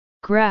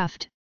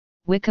Graft,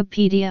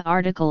 Wikipedia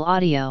article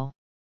audio.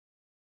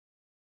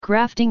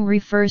 Grafting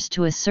refers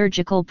to a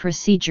surgical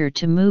procedure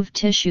to move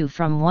tissue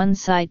from one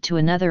site to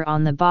another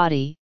on the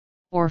body,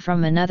 or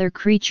from another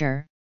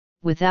creature,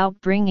 without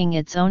bringing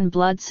its own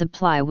blood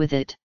supply with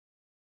it.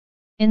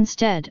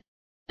 Instead,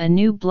 a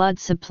new blood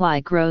supply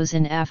grows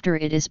in after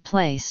it is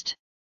placed.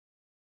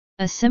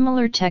 A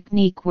similar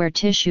technique where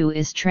tissue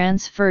is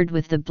transferred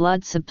with the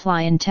blood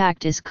supply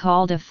intact is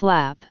called a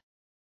flap.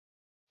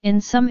 In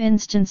some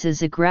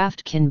instances, a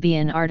graft can be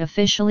an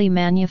artificially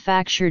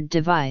manufactured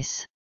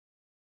device.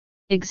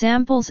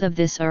 Examples of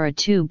this are a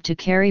tube to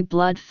carry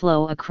blood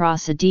flow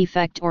across a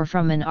defect or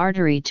from an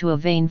artery to a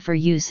vein for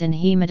use in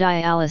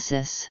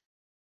hemodialysis.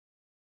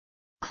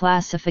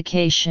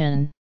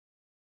 Classification.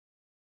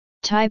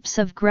 Types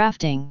of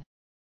grafting.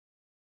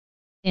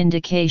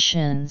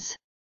 Indications.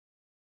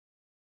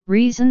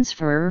 Reasons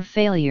for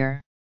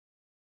failure.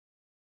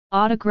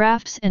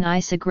 Autografts and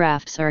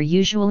isografts are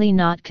usually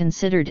not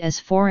considered as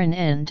foreign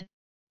and,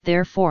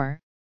 therefore,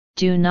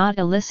 do not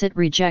elicit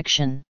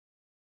rejection.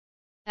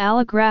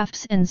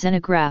 Allografts and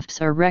xenografts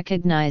are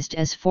recognized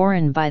as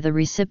foreign by the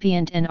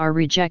recipient and are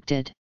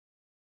rejected.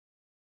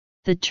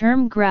 The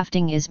term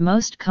grafting is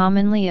most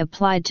commonly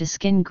applied to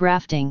skin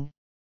grafting,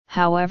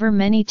 however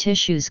many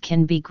tissues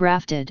can be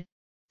grafted: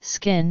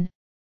 skin,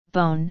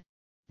 bone,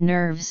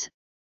 nerves,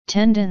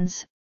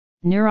 tendons,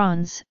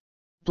 neurons,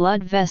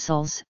 blood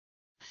vessels,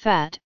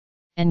 fat,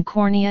 and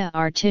cornea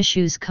are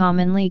tissues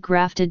commonly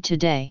grafted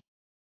today.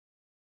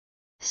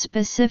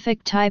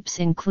 Specific types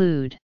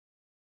include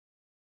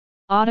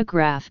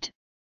autograft,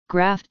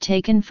 graft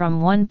taken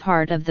from one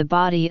part of the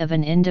body of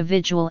an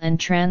individual and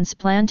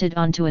transplanted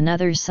onto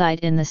another site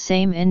in the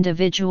same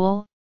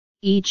individual,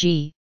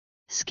 e.g.,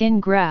 skin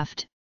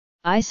graft.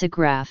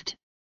 Isograft,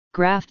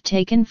 graft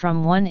taken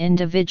from one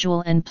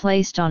individual and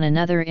placed on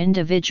another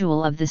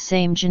individual of the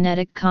same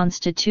genetic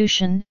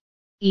constitution,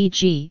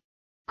 e.g.,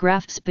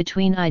 grafts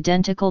between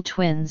identical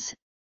twins.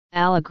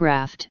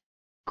 Allograft,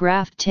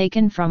 graft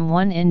taken from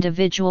one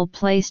individual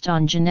placed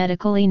on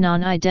genetically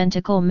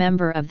non-identical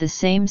member of the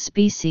same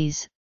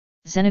species.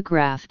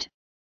 Xenograft,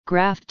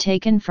 graft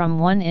taken from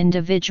one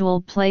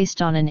individual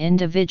placed on an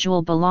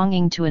individual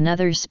belonging to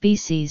another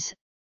species,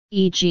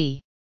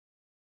 e.g.,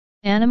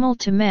 animal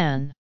to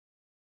man.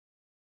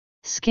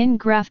 Skin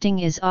grafting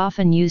is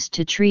often used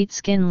to treat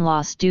skin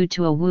loss due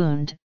to a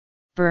wound,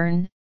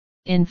 burn,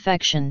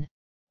 infection,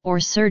 or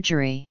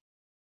surgery.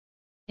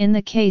 In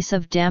the case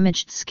of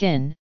damaged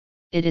skin,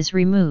 it is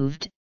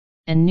removed,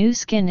 and new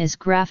skin is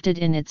grafted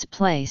in its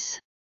place.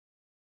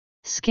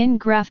 Skin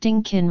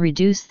grafting can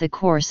reduce the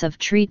course of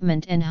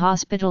treatment and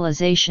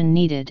hospitalization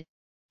needed,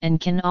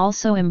 and can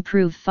also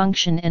improve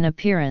function and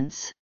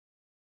appearance.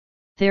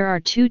 There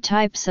are two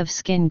types of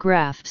skin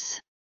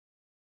grafts.